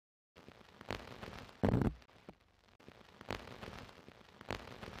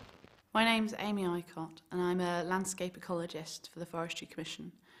My name's Amy Icould and I'm a landscape ecologist for the Forestry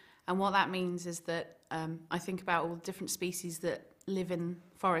Commission. And what that means is that I think about all the different species that live in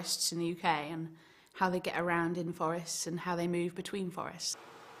forests in the UK and how they get around in forests and how they move between forests.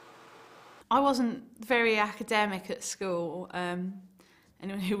 I wasn't very academic at school.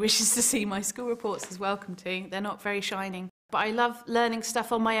 Anyone who wishes to see my school reports is welcome to. They're not very shining. But I love learning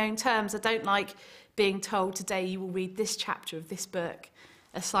stuff on my own terms. I don't like being told today you will read this chapter of this book.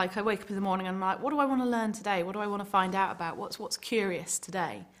 It's like I wake up in the morning and I'm like, what do I want to learn today? What do I want to find out about? What's curious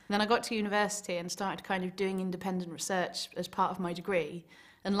today? And then I got to university and started kind of doing independent research as part of my degree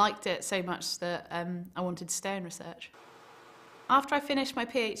and liked it so much that I wanted to stay in research. After I finished my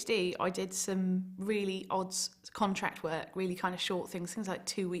PhD, I did some really odd contract work, really kind of short things like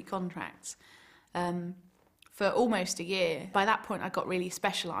 2-week contracts, for almost a year. By that point, I got really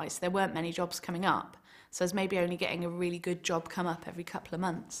specialised. There weren't many jobs coming up. So I was maybe only getting a really good job come up every couple of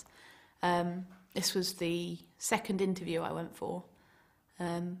months. This was the second interview I went for,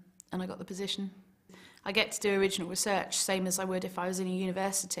 and I got the position. I get to do original research, same as I would if I was in a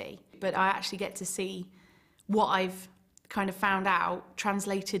university, but I actually get to see what I've kind of found out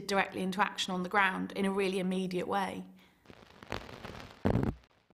translated directly into action on the ground in a really immediate way.